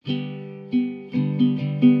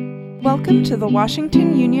Welcome to the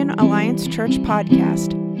Washington Union Alliance Church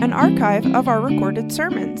podcast, an archive of our recorded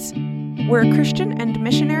sermons. We're a Christian and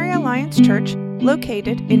Missionary Alliance church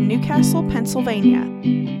located in Newcastle,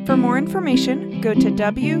 Pennsylvania. For more information, go to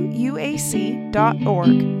wuac.org.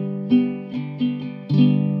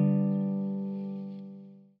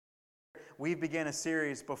 We began a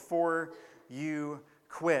series, Before You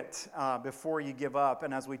Quit, Before You Give Up,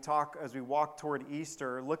 and as we walk toward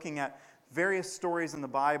Easter, looking at various stories in the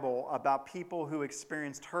Bible about people who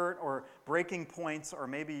experienced hurt or breaking points, or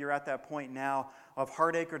maybe you're at that point now of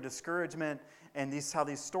heartache or discouragement, and how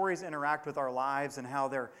these stories interact with our lives and how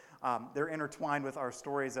they're intertwined with our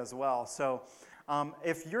stories as well. So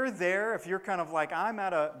if you're there, if you're kind of like, I'm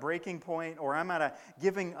at a breaking point or I'm at a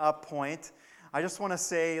giving up point, I just want to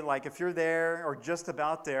say, if you're there or just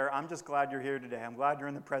about there, I'm just glad you're here today. I'm glad you're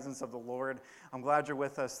in the presence of the Lord. I'm glad you're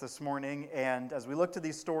with us this morning. And as we look to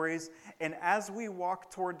these stories, and as we walk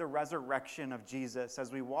toward the resurrection of Jesus,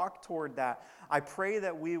 as we walk toward that, I pray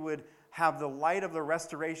that we would have the light of the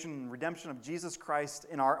restoration and redemption of Jesus Christ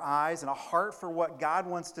in our eyes and a heart for what God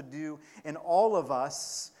wants to do in all of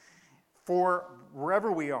us for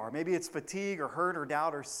wherever we are. Maybe it's fatigue or hurt or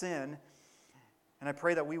doubt or sin. And I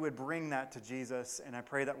pray that we would bring that to Jesus, and I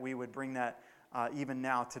pray that we would bring that even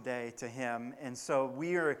now today to Him. And so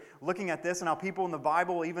we are looking at this and how people in the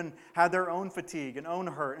Bible even had their own fatigue and own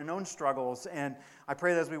hurt and own struggles. And I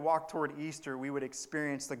pray that as we walk toward Easter, we would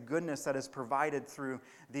experience the goodness that is provided through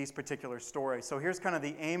these particular stories. So here's kind of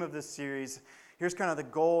the aim of this series. Here's kind of the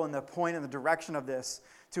goal and the point and the direction of this: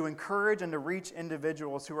 to encourage and to reach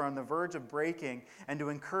individuals who are on the verge of breaking, and to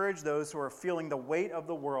encourage those who are feeling the weight of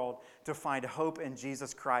the world to find hope in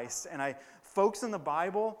Jesus Christ. And folks in the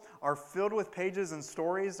Bible are filled with pages and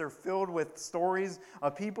stories. They're filled with stories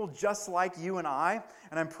of people just like you and I.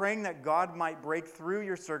 And I'm praying that God might break through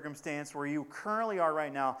your circumstance where you currently are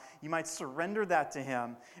right now. You might surrender that to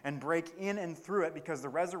Him and break in and through it, because the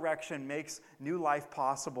resurrection makes new life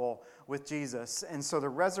possible with Jesus. And so the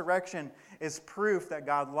resurrection is proof that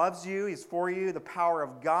God loves you. He's for you. The power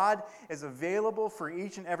of God is available for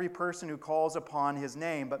each and every person who calls upon His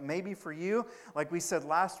name. But maybe for you, like we said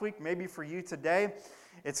last week, maybe for you today,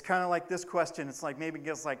 it's kind of like this question. It's like, maybe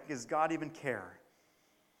it's like, does God even care?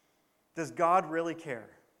 Does God really care?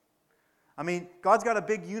 I mean, God's got a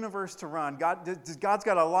big universe to run. God's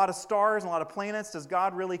got a lot of stars and a lot of planets. Does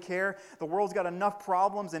God really care? The world's got enough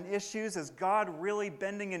problems and issues. Is God really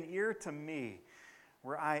bending an ear to me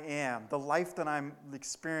where I am? The life that I'm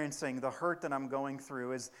experiencing, the hurt that I'm going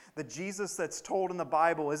through, is the Jesus that's told in the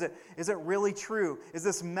Bible, is it really true? Is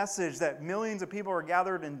this message that millions of people are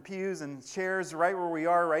gathered in pews and chairs right where we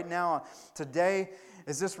are right now today,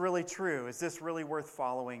 is this really true? Is this really worth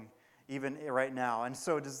following even right now? And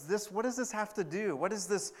so what does this have to do? What does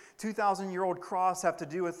this 2,000-year-old cross have to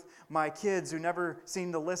do with my kids who never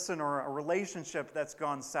seem to listen, or a relationship that's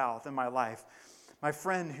gone south in my life? My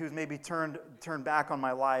friend who's maybe turned back on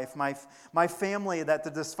my life, my family that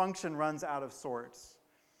the dysfunction runs out of sorts.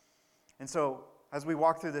 And so as we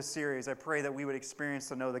walk through this series, I pray that we would experience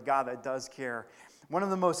to know the God that does care. One of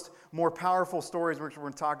the more powerful stories which we're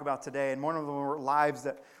going to talk about today, and one of the lives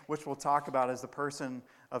which we'll talk about, is the person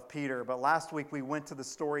of Peter. But last week we went to the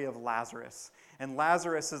story of Lazarus. And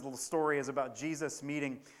Lazarus' little story is about Jesus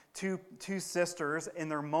meeting two sisters in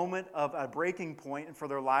their moment of a breaking point for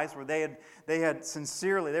their lives, where they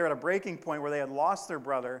were at a breaking point where they had lost their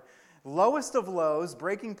brother. Lowest of lows,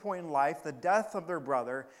 breaking point in life, the death of their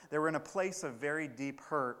brother. They were in a place of very deep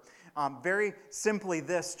hurt. Very simply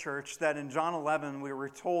this, church, that in John 11 we were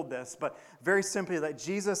told this, but very simply that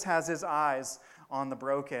Jesus has His eyes on the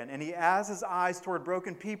broken, and He has His eyes toward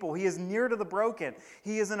broken people. He is near to the broken.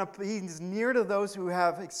 He's near to those who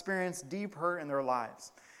have experienced deep hurt in their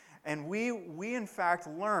lives. And we in fact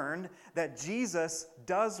learned that Jesus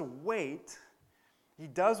does wait. He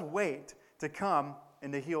does wait to come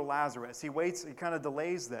and to heal Lazarus. He waits. He kind of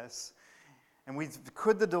delays this. And we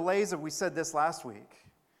said this last week.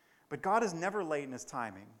 But God is never late in His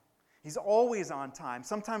timing. He's always on time.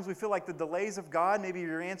 Sometimes we feel like the delays of God, maybe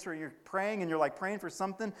you're praying and you're praying for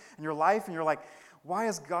something in your life and you're like, why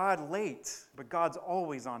is God late? But God's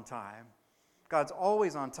always on time. God's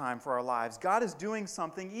always on time for our lives. God is doing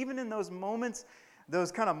something, even in those moments, those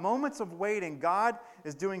kind of moments of waiting. God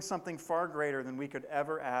is doing something far greater than we could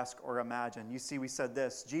ever ask or imagine. You see, we said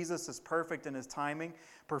this: Jesus is perfect in His timing,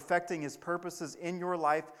 perfecting His purposes in your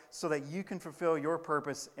life so that you can fulfill your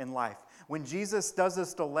purpose in life. When Jesus does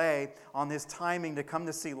this delay on His timing to come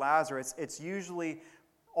to see Lazarus, it's usually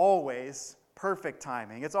always perfect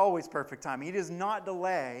timing. It's always perfect timing. He does not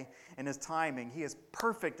delay in his timing. He is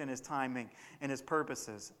perfect in his timing and his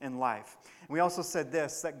purposes in life. And we also said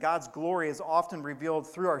this, that God's glory is often revealed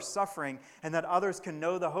through our suffering, and that others can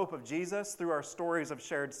know the hope of Jesus through our stories of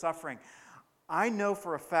shared suffering. I know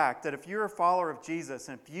for a fact that if you're a follower of Jesus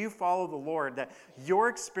and if you follow the Lord, that your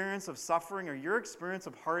experience of suffering or your experience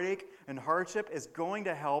of heartache and hardship is going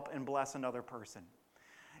to help and bless another person.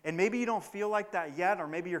 And maybe you don't feel like that yet, or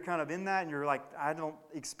maybe you're kind of in that and you're like, I don't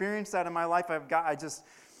experience that in my life.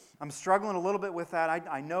 I'm struggling a little bit with that.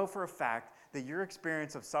 I know for a fact that your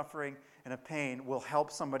experience of suffering and of pain will help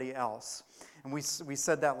somebody else. And we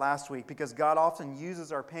said that last week, because God often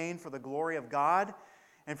uses our pain for the glory of God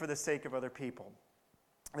and for the sake of other people.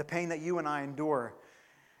 The pain that you and I endure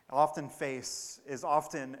is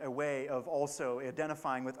often a way of also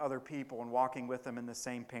identifying with other people and walking with them in the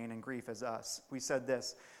same pain and grief as us. We said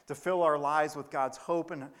this, to fill our lives with God's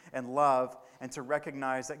hope and love, and to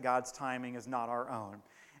recognize that God's timing is not our own.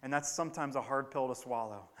 And that's sometimes a hard pill to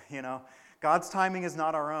swallow, God's timing is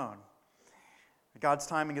not our own. God's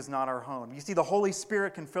timing is not our own. You see, the Holy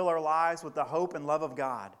Spirit can fill our lives with the hope and love of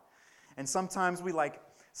God. And sometimes we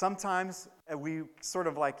sort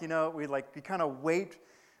of we kind of wait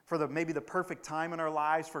for maybe the perfect time in our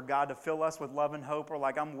lives for God to fill us with love and hope. Or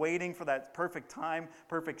like, I'm waiting for that perfect time,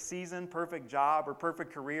 perfect season, perfect job, or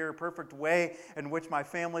perfect career, perfect way in which my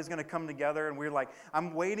family is going to come together. And we're like,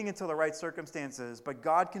 I'm waiting until the right circumstances. But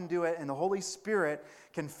God can do it, and the Holy Spirit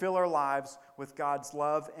can fill our lives with God's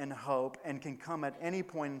love and hope, and can come at any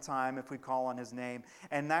point in time if we call on His name.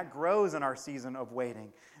 And that grows in our season of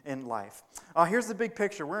waiting in life. Here's the big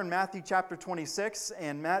picture. We're in Matthew chapter 26,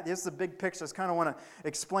 and this is the big picture. I just kind of want to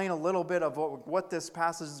explain a little bit of what this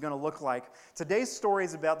passage is going to look like. Today's story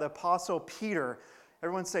is about the apostle Peter.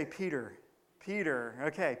 Everyone say Peter. Peter.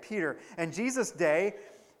 Okay, Peter. In Jesus' day,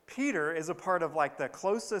 Peter is a part of the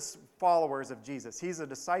closest followers of Jesus. He's a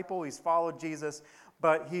disciple. He's followed Jesus,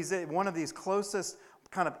 but he's one of these closest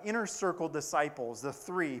kind of inner circle disciples, the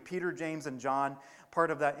three, Peter, James, and John, part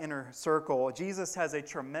of that inner circle. Jesus has a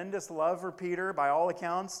tremendous love for Peter, by all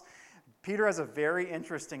accounts. Peter has a very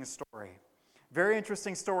interesting story. Very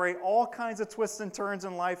interesting story, all kinds of twists and turns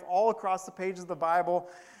in life, all across the pages of the Bible,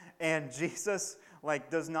 and Jesus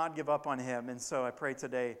does not give up on him. And so I pray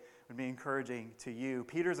today would be encouraging to you.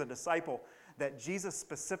 Peter's a disciple that Jesus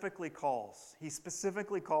specifically calls. He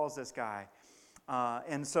specifically calls this guy.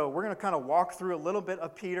 And so we're going to kind of walk through a little bit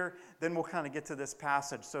of Peter, then we'll kind of get to this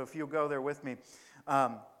passage. So if you'll go there with me.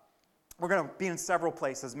 We're going to be in several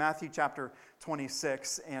places. Matthew chapter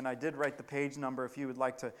 26, and I did write the page number if you would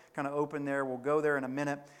like to kind of open there. We'll go there in a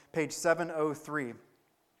minute. Page 703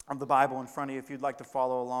 of the Bible in front of you if you'd like to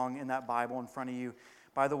follow along in that Bible in front of you.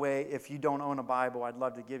 By the way, if you don't own a Bible, I'd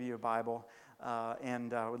love to give you a Bible,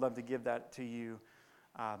 and I would love to give that to you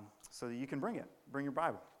so that you can bring your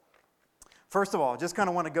Bible. First of all, just kind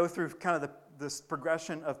of want to go through kind of this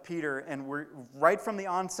progression of Peter, and we're right from the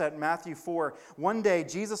onset, Matthew 4. One day,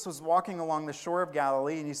 Jesus was walking along the shore of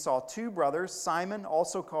Galilee, and he saw two brothers, Simon,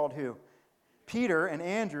 also called who? Peter and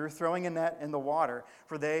Andrew, throwing a net in the water,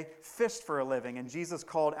 for they fished for a living. And Jesus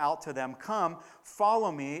called out to them, "Come, follow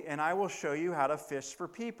me, and I will show you how to fish for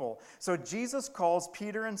people." So Jesus calls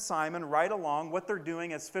Peter and Simon right along what they're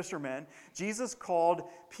doing as fishermen. Jesus called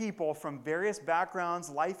people from various backgrounds,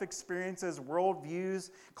 life experiences,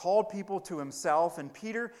 worldviews, called people to himself. And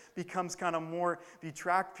Peter becomes kind of more, if you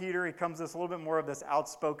track Peter, he becomes a little bit more of this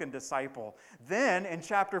outspoken disciple. Then in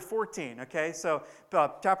chapter 14,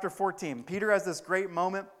 chapter 14, Peter has this great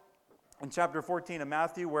moment in chapter 14 of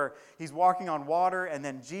Matthew where he's walking on water, and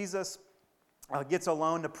then Jesus gets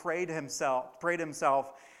alone to pray to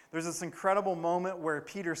himself. There's this incredible moment where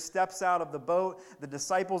Peter steps out of the boat. The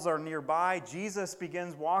disciples are nearby. Jesus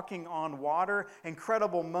begins walking on water.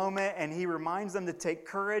 Incredible moment, and he reminds them to take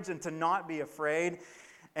courage and to not be afraid.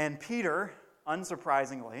 And Peter,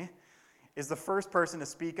 unsurprisingly, is the first person to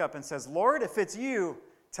speak up and says, "Lord, if it's you,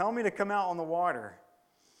 tell me to come out on the water."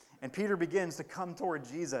 And Peter begins to come toward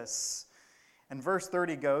Jesus. And verse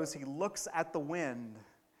 30 goes, he looks at the wind,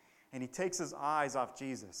 and he takes his eyes off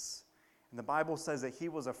Jesus. And the Bible says that he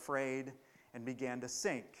was afraid and began to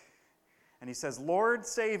sink. And he says, "Lord,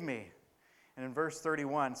 save me." And in verse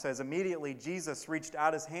 31 says, immediately Jesus reached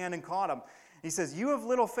out his hand and caught him. He says, "You have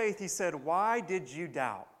little faith," he said, "why did you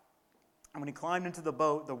doubt?" And when he climbed into the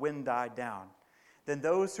boat, the wind died down. Then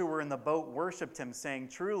those who were in the boat worshipped him, saying,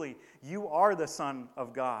 "Truly, you are the Son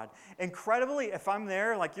of God." Incredibly, if I'm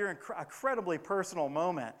there, you're an incredibly personal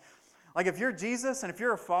moment. If you're Jesus and if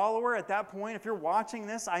you're a follower at that point, if you're watching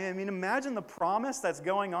this, imagine the promise that's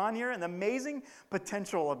going on here and the amazing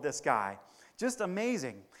potential of this guy. Just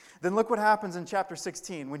amazing. Then look what happens in chapter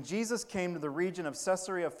 16. When Jesus came to the region of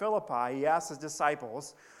Caesarea Philippi, he asked his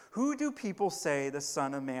disciples, "Who do people say the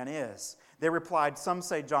Son of Man is?" They replied, "Some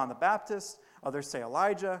say John the Baptist, others say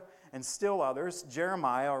Elijah, and still others,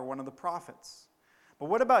 Jeremiah or one of the prophets." "But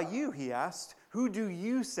what about you?" he asked. "Who do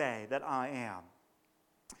you say that I am?"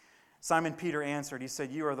 Simon Peter answered. He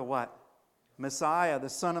said, "You are the what? Messiah, the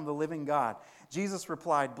Son of the living God." Jesus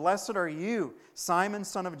replied, "Blessed are you, Simon,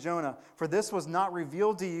 son of Jonah, for this was not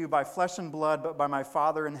revealed to you by flesh and blood, but by my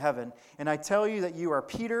Father in heaven. And I tell you that you are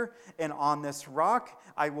Peter, and on this rock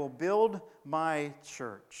I will build my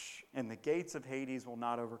church, and the gates of Hades will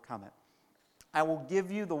not overcome it. I will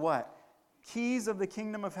give you the what? Keys of the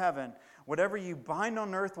kingdom of heaven. Whatever you bind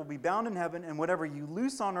on earth will be bound in heaven, and whatever you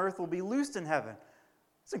loose on earth will be loosed in heaven."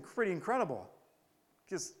 It's pretty incredible.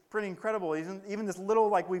 Just pretty incredible. Even this little,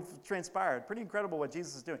 like we've transpired. Pretty incredible what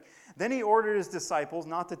Jesus is doing. Then he ordered his disciples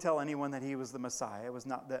not to tell anyone that he was the Messiah. It was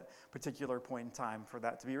not that particular point in time for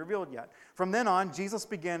that to be revealed yet. From then on, Jesus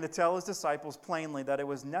began to tell his disciples plainly that it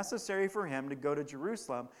was necessary for him to go to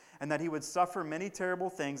Jerusalem and that he would suffer many terrible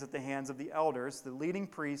things at the hands of the elders, the leading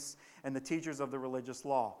priests, and the teachers of the religious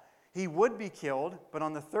law. He would be killed, but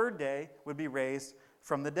on the third day would be raised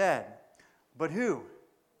from the dead. But who?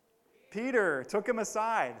 Peter took him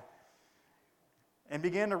aside and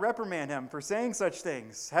began to reprimand him for saying such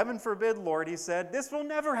things. "Heaven forbid, Lord," he said, "this will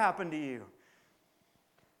never happen to you."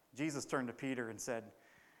 Jesus turned to Peter and said,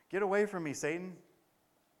 "Get away from me, Satan.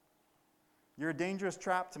 You're a dangerous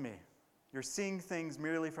trap to me. You're seeing things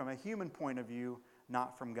merely from a human point of view,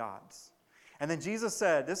 not from God's." And then Jesus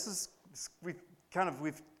said,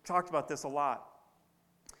 we've talked about this a lot.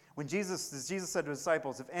 When Jesus said to his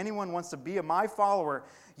disciples, "If anyone wants to be my follower,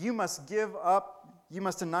 you must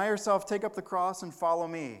deny yourself, take up the cross, and follow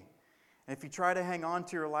me. And if you try to hang on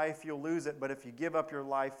to your life, you'll lose it. But if you give up your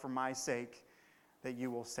life for my sake, that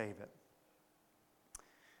you will save it."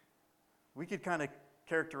 We could kind of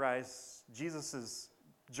characterize Jesus'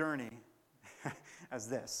 journey as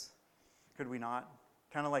this, could we not?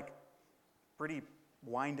 Kind of like pretty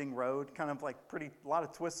winding road, kind of like a lot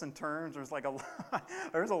of twists and turns. There's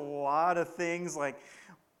a lot of things. Like,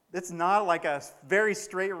 it's not like a very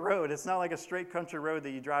straight road. It's not like a straight country road that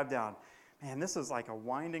you drive down. Man, this is like a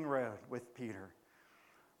winding road with Peter.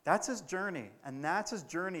 That's his journey, and that's his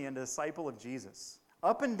journey into disciple of Jesus.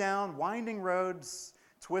 Up and down, winding roads,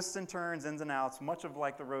 twists and turns, ins and outs, much of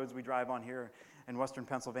like the roads we drive on here in western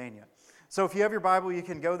Pennsylvania. So if you have your Bible, you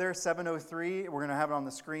can go there, 703. We're going to have it on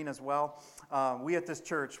the screen as well. We at this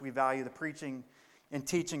church, we value the preaching and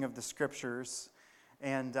teaching of the Scriptures.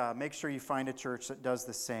 And make sure you find a church that does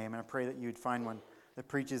the same. And I pray that you'd find one that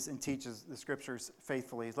preaches and teaches the Scriptures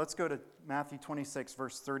faithfully. Let's go to Matthew 26,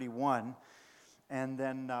 verse 31. And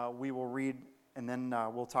then we will read, and then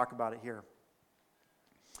we'll talk about it here.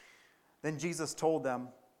 Then Jesus told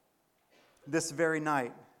them, "This very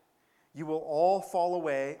night, you will all fall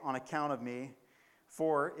away on account of me,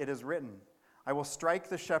 for it is written, I will strike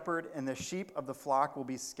the shepherd, and the sheep of the flock will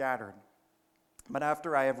be scattered. But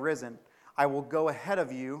after I have risen, I will go ahead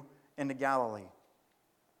of you into Galilee."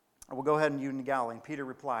 "I will go ahead of you into Galilee." And Peter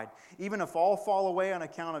replied, "Even if all fall away on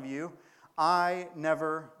account of you, I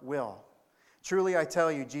never will." "Truly I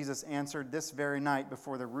tell you," Jesus answered, "this very night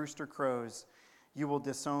before the rooster crows, you will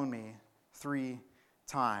disown me 3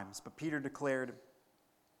 times. But Peter declared,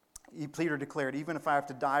 "Even if I have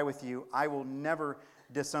to die with you, I will never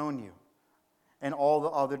disown you." And all the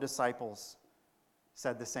other disciples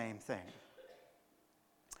said the same thing.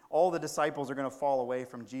 All the disciples are going to fall away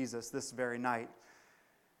from Jesus this very night.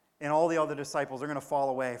 And all the other disciples are going to fall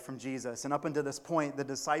away from Jesus. And up until this point, the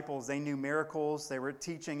disciples, they knew miracles. They were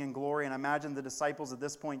teaching in glory. And I imagine the disciples at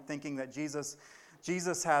this point thinking that Jesus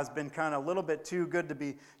has been kind of a little bit too good to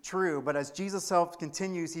be true. But as Jesus himself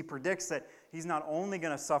continues, he predicts that he's not only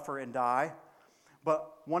going to suffer and die,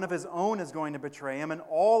 but one of his own is going to betray him, and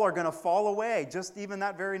all are going to fall away just even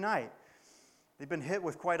that very night. They've been hit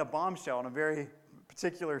with quite a bombshell in a very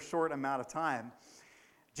particular short amount of time.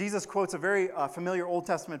 Jesus quotes a very familiar Old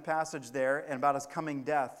Testament passage there and about his coming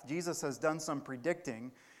death. Jesus has done some predicting,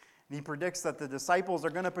 and he predicts that the disciples are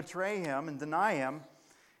going to betray him and deny him,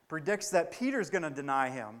 predicts that Peter's going to deny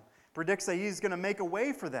him, predicts that he's going to make a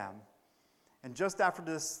way for them. And just after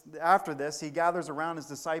this, he gathers around his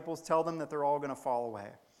disciples, tell them that they're all going to fall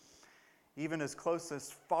away. Even his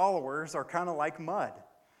closest followers are kind of like mud.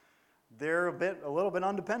 They're a little bit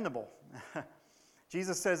undependable.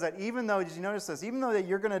 Jesus says that even though, did you notice this? Even though that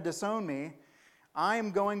you're going to disown me, I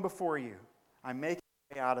am going before you. I'm making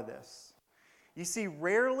a way out of this. You see,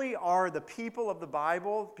 rarely are the people of the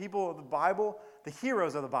Bible, the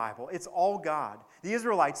heroes of the Bible. It's all God. The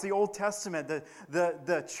Israelites, the Old Testament,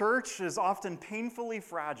 the church is often painfully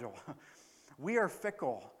fragile. We are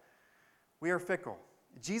fickle. We are fickle.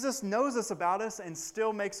 Jesus knows this about us and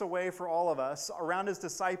still makes a way for all of us around his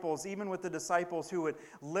disciples, even with the disciples who would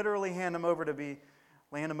literally hand him over.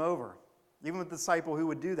 Even with the disciple who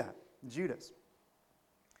would do that, Judas.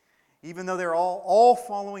 Even though they're all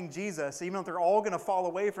following Jesus, even if they're all going to fall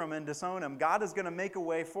away from him and disown him, God is going to make a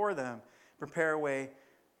way for them, prepare a way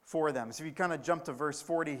for them. So if you kind of jump to verse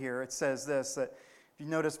 40 here, it says this, that if you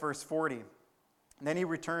notice verse 40, and then he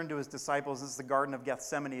returned to his disciples. This is the Garden of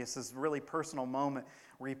Gethsemane. It's this really personal moment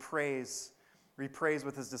where he prays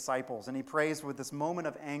with his disciples. And he prays with this moment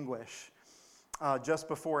of anguish just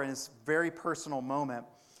before in this very personal moment.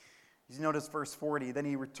 You notice verse 40, then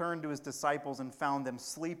he returned to his disciples and found them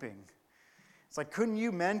sleeping. It's like, couldn't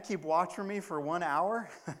you men keep watch for me for 1 hour?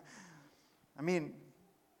 I mean,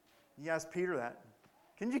 he asked Peter that.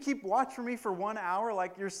 Couldn't you keep watch for me for 1 hour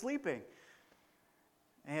like you're sleeping?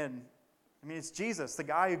 And, I mean, it's Jesus, the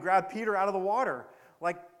guy who grabbed Peter out of the water.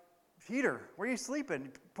 Like, Peter, where are you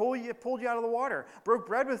sleeping? Pulled you out of the water. Broke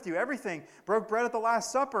bread with you, everything. Broke bread at the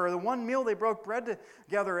Last Supper. The one meal they broke bread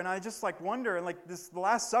together. And I just wonder, and the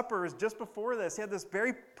Last Supper is just before this. He had this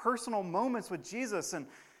very personal moments with Jesus. And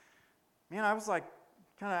man, I was kind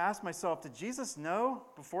of asked myself, did Jesus know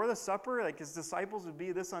before the supper, his disciples would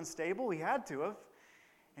be this unstable? He had to have.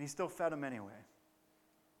 And he still fed them anyway.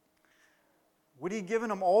 Would he have given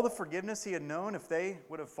them all the forgiveness he had known if they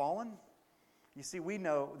would have fallen? You see, we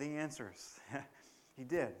know the answers. He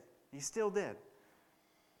did. He still did.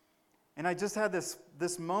 And I just had this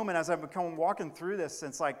moment as I've become walking through this. And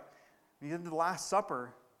it's like, he did the Last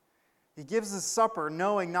Supper. He gives the supper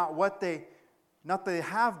knowing not they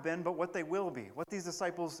have been, but what they will be. What these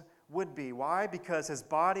disciples would be. Why? Because his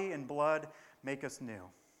body and blood make us new.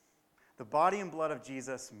 The body and blood of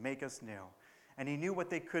Jesus make us new. And he knew what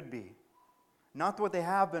they could be. Not what they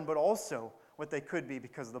have been, but also what they could be,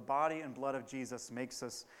 because the body and blood of Jesus makes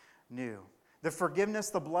us new. The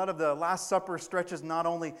forgiveness, the blood of the Last Supper stretches not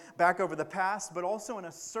only back over the past, but also in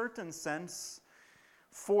a certain sense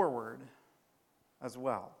forward as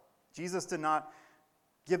well. Jesus did not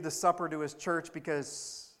give the supper to his church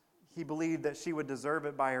because he believed that she would deserve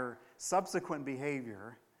it by her subsequent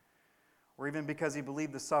behavior, or even because he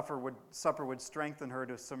believed the supper would strengthen her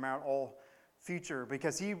to surmount all future,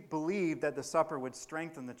 because he believed that the supper would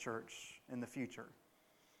strengthen the church in the future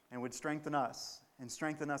and would strengthen us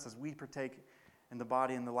as we partake in the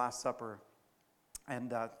body in the Last Supper.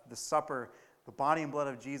 And the supper, the body and blood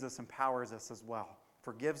of Jesus empowers us as well,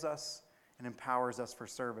 forgives us and empowers us for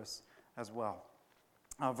service as well.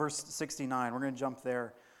 Verse 69, we're going to jump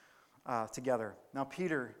there together. Now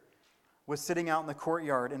Peter was sitting out in the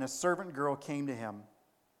courtyard, and a servant girl came to him.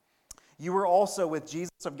 You were also with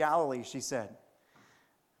Jesus of Galilee, she said.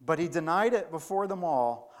 But he denied it before them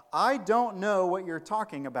all. I don't know what you're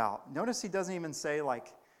talking about. Notice he doesn't even say,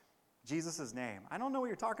 Jesus' name. I don't know what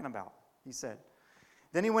you're talking about, he said.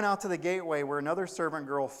 Then he went out to the gateway where another servant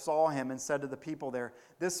girl saw him and said to the people there,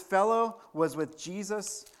 this fellow was with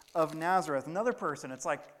Jesus of Nazareth. Another person, it's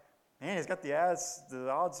like, man, he's got the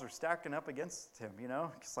odds are stacking up against him,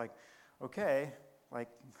 It's like, okay,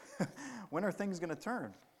 when are things going to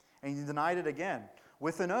turn? And he denied it again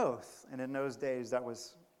with an oath. And in those days, that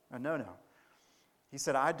was a no-no. He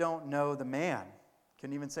said, I don't know the man.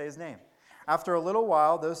 Couldn't even say his name. After a little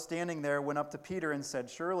while, those standing there went up to Peter and said,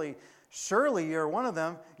 Surely you're one of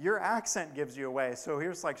them. Your accent gives you away. So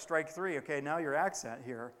here's strike three. Okay, now your accent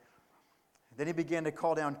here. Then he began to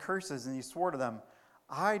call down curses, and he swore to them,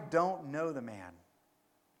 I don't know the man.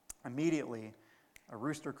 Immediately, a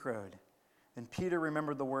rooster crowed. Then Peter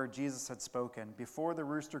remembered the word Jesus had spoken. Before the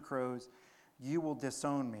rooster crows, you will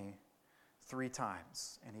disown me 3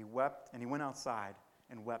 times. And he wept, and he went outside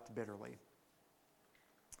and wept bitterly.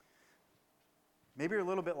 Maybe you're a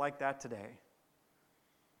little bit like that today.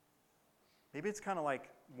 Maybe it's kind of like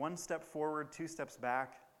 1 step forward, 2 steps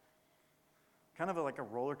back. Kind of like a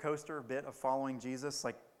roller coaster, a bit of following Jesus,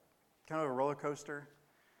 kind of a roller coaster.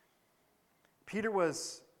 Peter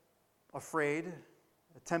was afraid,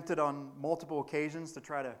 attempted on multiple occasions to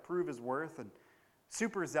try to prove his worth, and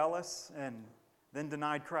super zealous, and then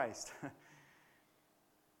denied Christ.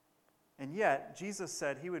 And yet, Jesus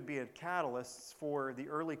said he would be a catalyst for the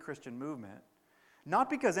early Christian movement. Not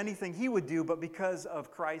because anything he would do, but because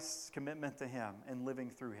of Christ's commitment to him and living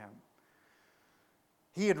through him.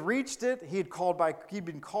 He had reached it. He'd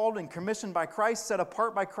been called and commissioned by Christ, set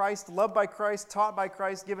apart by Christ, loved by Christ, taught by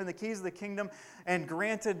Christ, given the keys of the kingdom, and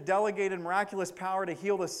granted delegated miraculous power to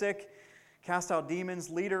heal the sick, cast out demons,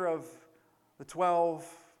 leader of the 12,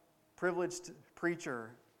 privileged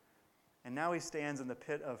preacher. And now he stands in the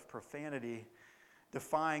pit of profanity,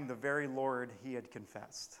 defying the very Lord he had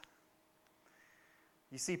confessed.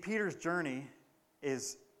 You see, Peter's journey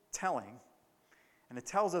is telling, and it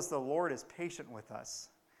tells us the Lord is patient with us.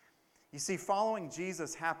 You see, following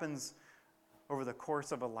Jesus happens over the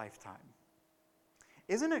course of a lifetime.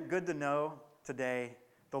 Isn't it good to know today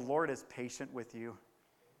the Lord is patient with you?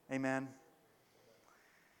 Amen.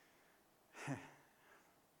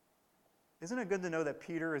 Isn't it good to know that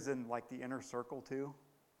Peter is in like the inner circle too?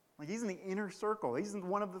 Like he's in the inner circle. He's in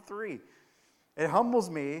one of the three. It humbles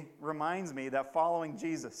me, reminds me that following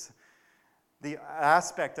Jesus, the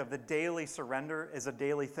aspect of the daily surrender is a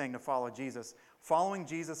daily thing to follow Jesus. Following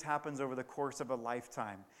Jesus happens over the course of a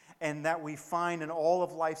lifetime. And that we find in all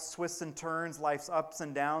of life's twists and turns, life's ups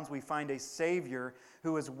and downs, we find a Savior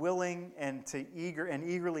who is willing and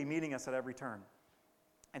eagerly meeting us at every turn.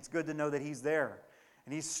 It's good to know that He's there.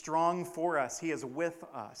 And He's strong for us. He is with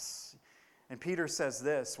us. And Peter says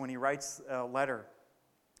this when he writes a letter.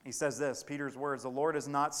 He says this, Peter's words, the Lord is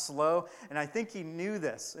not slow. And I think he knew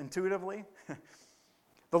this intuitively.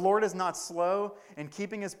 The Lord is not slow in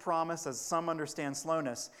keeping His promise, as some understand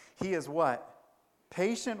slowness. He is what?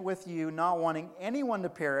 Patient with you, not wanting anyone to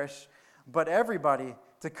perish, but everybody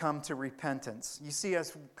to come to repentance. You see,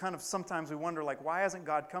 as kind of sometimes we wonder, like, why hasn't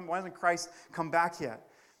God come? Why hasn't Christ come back yet?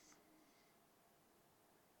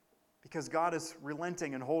 Because God is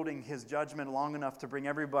relenting and holding His judgment long enough to bring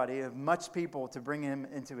everybody, much people, to bring Him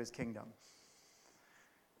into His kingdom.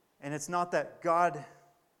 And it's not that God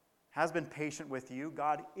has been patient with you.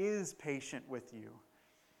 God is patient with you.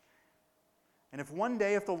 And if one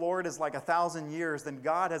day, if the Lord is like 1,000 years, then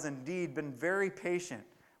God has indeed been very patient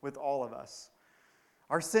with all of us.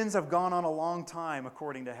 Our sins have gone on a long time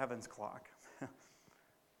according to heaven's clock.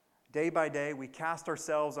 Day by day, we cast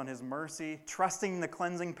ourselves on His mercy, trusting the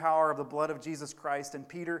cleansing power of the blood of Jesus Christ. And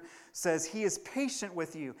Peter says, He is patient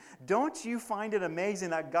with you. Don't you find it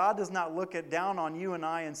amazing that God does not look down on you and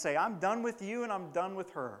I and say, I'm done with you and I'm done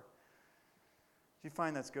with her? Do you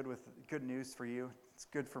find that's good news for you? It's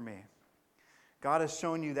good for me. God has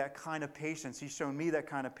shown you that kind of patience. He's shown me that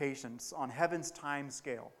kind of patience on heaven's time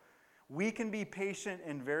scale. We can be patient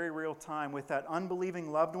in very real time with that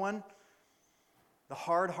unbelieving loved one, the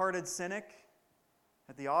hard-hearted cynic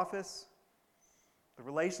at the office, the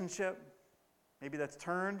relationship, maybe that's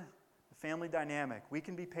turned, the family dynamic. We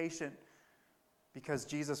can be patient because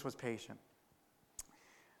Jesus was patient.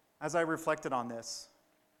 As I reflected on this,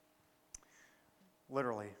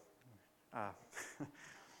 literally,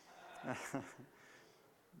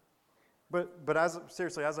 but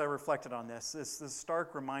as I reflected on this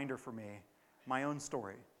stark reminder for me, my own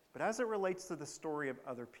story, but as it relates to the story of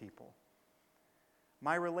other people,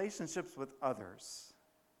 my relationships with others.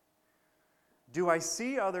 Do I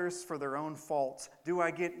see others for their own faults? Do I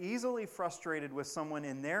get easily frustrated with someone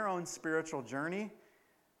in their own spiritual journey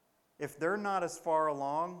if they're not as far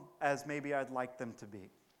along as maybe I'd like them to be?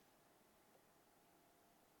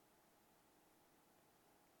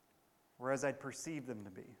 Or as I'd perceive them to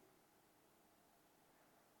be?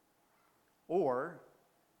 Or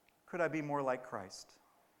could I be more like Christ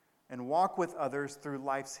and walk with others through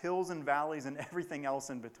life's hills and valleys and everything else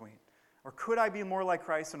in between? Or could I be more like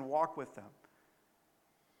Christ and walk with them?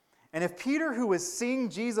 And if Peter, who was seeing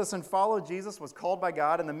Jesus and followed Jesus, was called by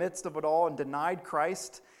God in the midst of it all and denied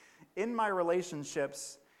Christ, in my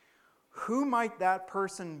relationships, who might that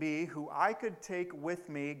person be who I could take with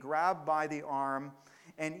me, grab by the arm,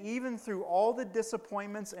 and even through all the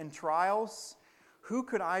disappointments and trials, who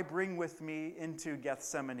could I bring with me into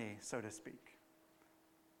Gethsemane, so to speak?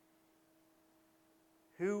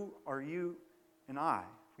 Who are you and I?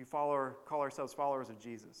 We call ourselves followers of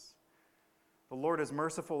Jesus. The Lord is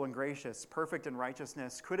merciful and gracious, perfect in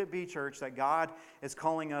righteousness. Could it be, church, that God is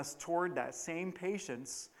calling us toward that same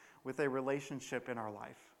patience with a relationship in our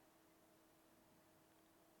life?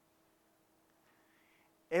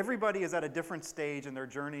 Everybody is at a different stage in their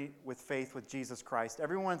journey with faith with Jesus Christ.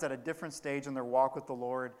 Everyone's at a different stage in their walk with the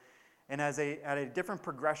Lord and at a different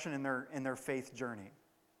progression in their faith journey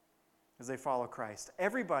as they follow Christ.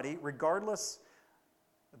 Everybody, regardless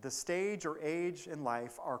of the stage or age in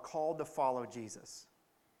life, are called to follow Jesus.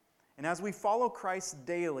 And as we follow Christ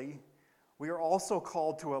daily, we are also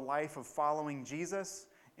called to a life of following Jesus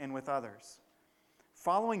and with others.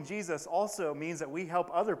 Following Jesus also means that we help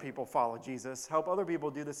other people follow Jesus, help other people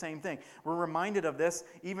do the same thing. We're reminded of this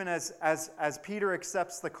even as Peter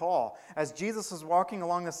accepts the call. As Jesus was walking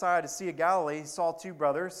along the side of the Sea of Galilee, he saw two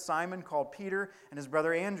brothers, Simon called Peter and his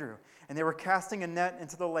brother Andrew. And they were casting a net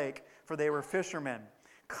into the lake, for they were fishermen.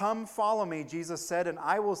 "Come follow me," Jesus said, "and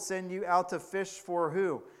I will send you out to fish for"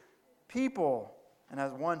 who? People. And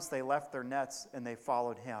at once they left their nets and they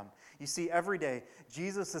followed him. You see, every day,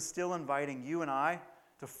 Jesus is still inviting you and I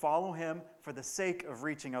to follow him for the sake of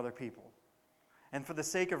reaching other people and for the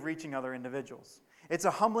sake of reaching other individuals. It's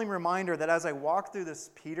a humbling reminder that as I walk through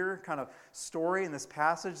this Peter kind of story in this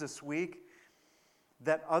passage this week,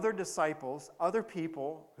 that other disciples, other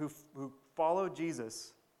people who follow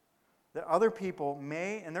Jesus, that other people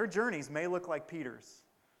may, and their journeys may look like Peter's.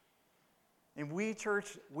 And we've got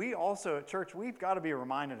to be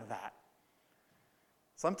reminded of that.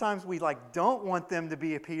 Sometimes we don't want them to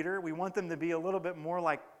be a Peter. We want them to be a little bit more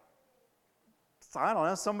like, I don't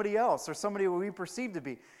know, somebody else or somebody we perceive to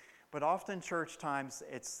be. But often church times,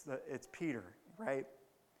 it's Peter, right?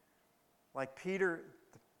 Like Peter,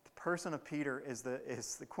 the person of Peter is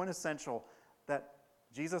the quintessential that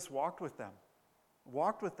Jesus walked with them,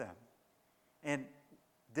 and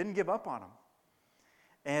didn't give up on them.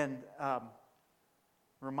 And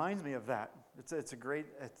reminds me of that. It's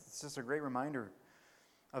just a great reminder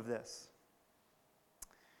of this.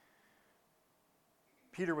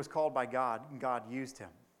 Peter was called by God, and God used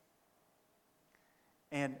him.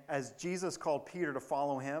 And as Jesus called Peter to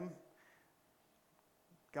follow him,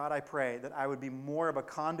 God, I pray that I would be more of a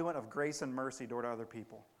conduit of grace and mercy toward other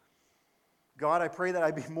people. God, I pray that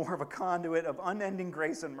I'd be more of a conduit of unending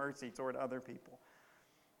grace and mercy toward other people.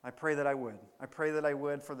 I pray that I would. I pray that I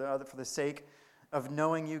would for the sake of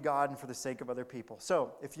knowing you, God, and for the sake of other people.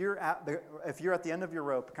 So, if you're at the end of your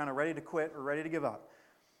rope, kind of ready to quit or ready to give up,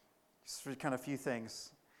 just for kind of a few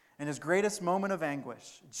things. In his greatest moment of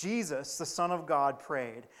anguish, Jesus, the Son of God,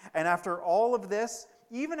 prayed. And after all of this,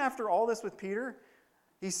 even after all this with Peter,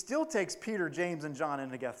 he still takes Peter, James, and John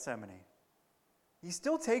into Gethsemane. He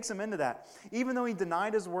still takes them into that. Even though he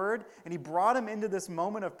denied his word, and he brought him into this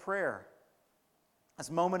moment of prayer.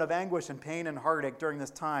 This moment of anguish and pain and heartache during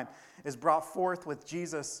this time is brought forth with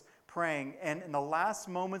Jesus praying. And in the last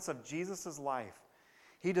moments of Jesus' life,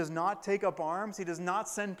 he does not take up arms. He does not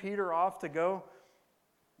send Peter off to go,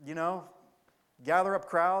 gather up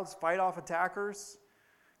crowds, fight off attackers.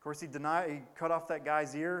 Of course, he cut off that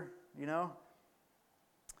guy's ear,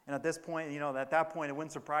 And at this point, at that point, it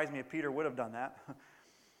wouldn't surprise me if Peter would have done that.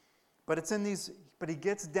 But he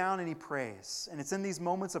gets down and he prays. And it's in these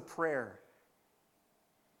moments of prayer,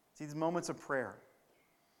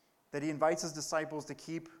 that he invites his disciples to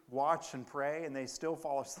keep watch and pray, and they still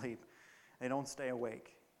fall asleep. They don't stay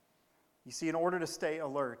awake. You see, in order to stay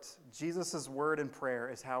alert, Jesus' word and prayer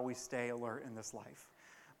is how we stay alert in this life.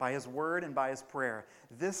 By his word and by his prayer.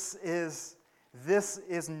 This is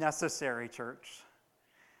necessary, church.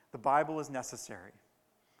 The Bible is necessary.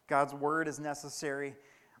 God's word is necessary.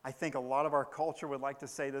 I think a lot of our culture would like to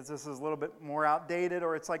say that this is a little bit more outdated,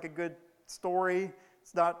 or it's like a good story.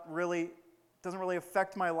 Doesn't really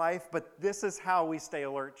affect my life, but this is how we stay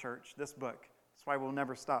alert, church, this book. That's why we'll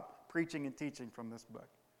never stop preaching and teaching from this book.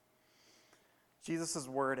 Jesus'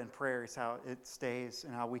 word and prayer is how it stays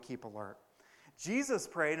and how we keep alert. Jesus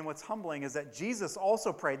prayed, and what's humbling is that Jesus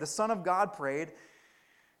also prayed. The Son of God prayed,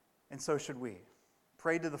 and so should we.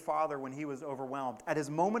 Prayed to the Father when he was overwhelmed. At his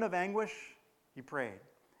moment of anguish, he prayed.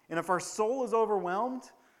 And if our soul is overwhelmed,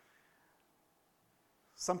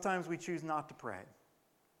 sometimes we choose not to pray.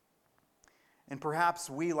 And perhaps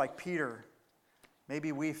we, like Peter,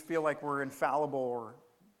 maybe we feel like we're infallible, or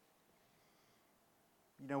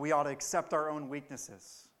we ought to accept our own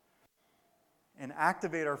weaknesses and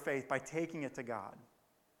activate our faith by taking it to God.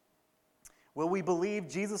 Will we believe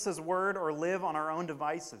Jesus' word or live on our own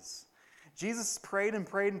devices? Jesus prayed and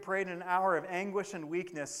prayed and prayed in an hour of anguish and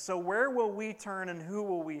weakness. So where will we turn, and who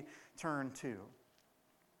will we turn to?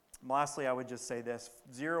 Lastly, I would just say this,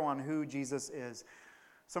 zero on who Jesus is.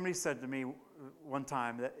 Somebody said to me one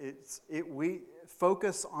time that we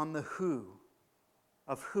focus on the who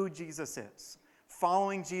of who Jesus is.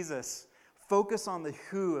 Following Jesus, focus on the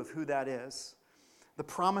who of who that is. The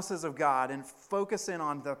promises of God, and focus in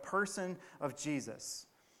on the person of Jesus.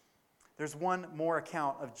 There's one more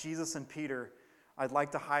account of Jesus and Peter I'd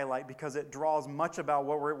like to highlight because it draws much about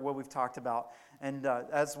what we've talked about. And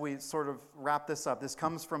as we sort of wrap this up, this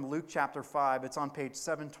comes from Luke chapter 5. It's on page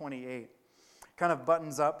 728. Kind of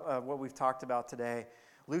buttons up what we've talked about today.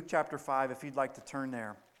 Luke chapter 5, if you'd like to turn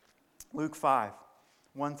there. Luke 5,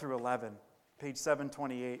 1 through 11. Page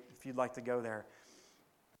 728, if you'd like to go there.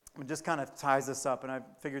 It just kind of ties this up, and I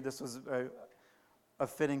figured this was a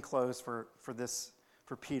fitting close for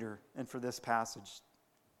Peter and for this passage.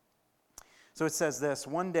 So it says this: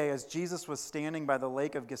 one day as Jesus was standing by the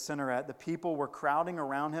lake of Gennesaret, the people were crowding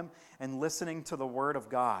around him and listening to the word of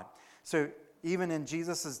God. So even in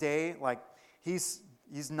Jesus' day, like he's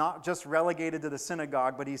He's not just relegated to the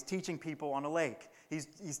synagogue, but he's teaching people on a lake.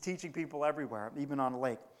 He's teaching people everywhere, even on a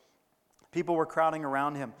lake. People were crowding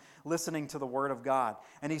around him, listening to the word of God.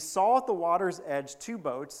 And he saw at the water's edge 2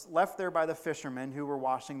 boats left there by the fishermen who were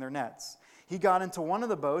washing their nets. He got into one of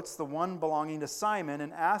the boats, the one belonging to Simon,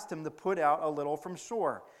 and asked him to put out a little from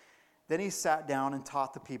shore. Then he sat down and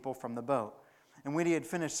taught the people from the boat. And when he had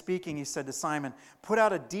finished speaking, he said to Simon, Put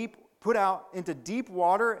out into deep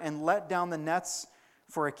water and let down the nets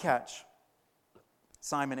for a catch.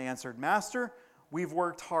 Simon answered, Master, we've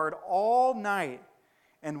worked hard all night,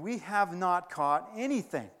 and we have not caught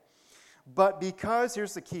anything.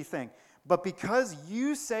 Here's the key thing, but because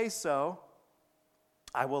you say so,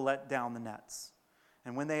 I will let down the nets.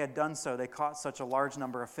 And when they had done so, they caught such a large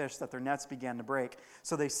number of fish that their nets began to break.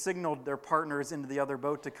 So they signaled their partners into the other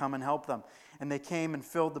boat to come and help them. And they came and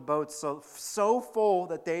filled the boats so full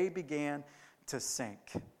that they began to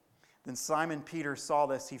sink. Then Simon Peter saw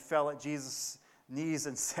this. He fell at Jesus' knees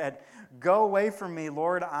and said, Go away from me,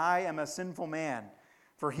 Lord, I am a sinful man.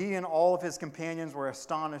 For he and all of his companions were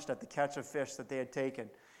astonished at the catch of fish that they had taken.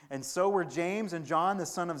 And so were James and John, the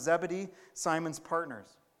son of Zebedee, Simon's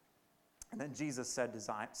partners. And then Jesus said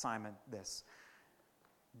to Simon this,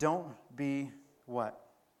 Don't be what?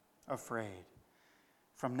 Afraid.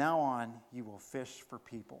 From now on, you will fish for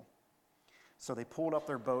people. So they pulled up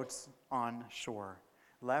their boats on shore,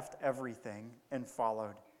 left everything, and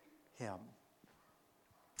followed him.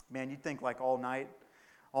 Man, you'd think like all night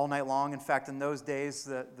long. In fact, in those days,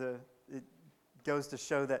 it goes to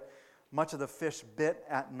show that much of the fish bit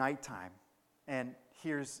at nighttime. And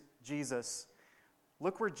here's Jesus.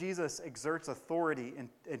 Look where Jesus exerts authority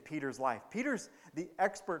in Peter's life. Peter's the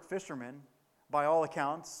expert fisherman, by all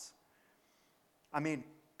accounts. I mean,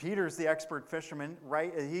 Peter's the expert fisherman,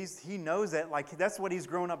 right? He knows it. Like, that's what he's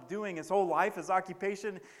grown up doing his whole life, his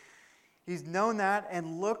occupation. He's known that,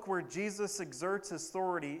 and look where Jesus exerts his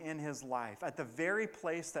authority in his life, at the very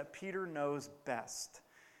place that Peter knows best.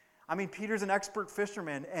 I mean, Peter's an expert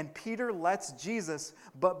fisherman, and Peter lets Jesus,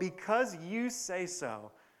 but because you say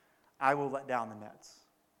so, I will let down the nets.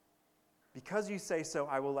 Because you say so,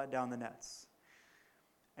 I will let down the nets.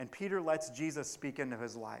 And Peter lets Jesus speak into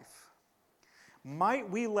his life. Might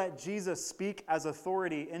we let Jesus speak as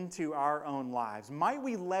authority into our own lives? Might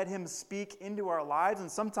we let him speak into our lives? And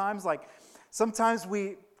sometimes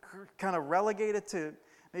we kind of relegate it to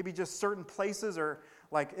maybe just certain places, or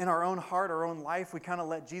like in our own heart, our own life, we kind of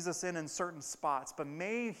let Jesus in certain spots. But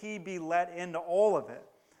may he be let into all of it.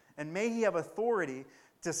 And may he have authority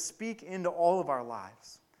to speak into all of our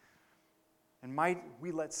lives. And might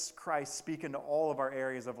we let Christ speak into all of our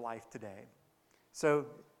areas of life today. So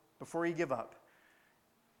before you give up,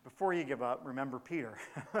 remember Peter.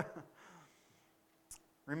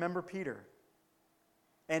 Remember Peter.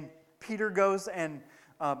 And Peter goes and,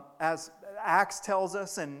 as Acts tells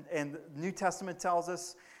us and the New Testament tells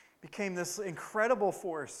us, became this incredible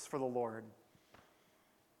force for the Lord.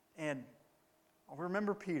 And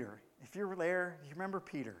remember Peter. If you're there, you remember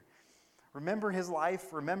Peter. Remember his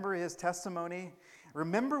life. Remember his testimony.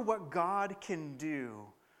 Remember what God can do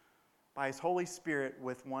by his Holy Spirit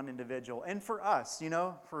with one individual. And for us, if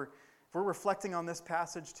we're reflecting on this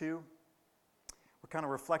passage too, we're kind of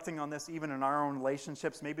reflecting on this even in our own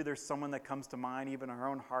relationships. Maybe there's someone that comes to mind, even in our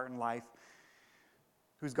own heart and life,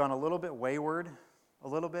 who's gone a little bit wayward, a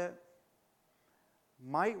little bit.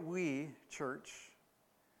 Might we, church,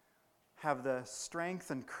 have the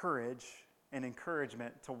strength and courage and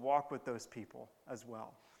encouragement to walk with those people as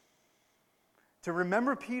well. To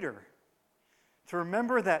remember Peter. To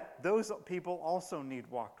remember that those people also need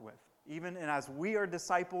walked with. Even and as we are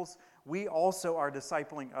disciples, we also are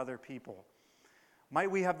discipling other people.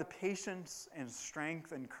 Might we have the patience and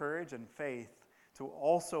strength and courage and faith to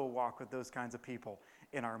also walk with those kinds of people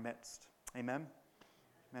in our midst. Amen?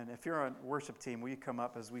 And if you're on worship team, will you come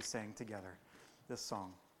up as we sing together this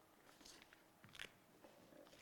song?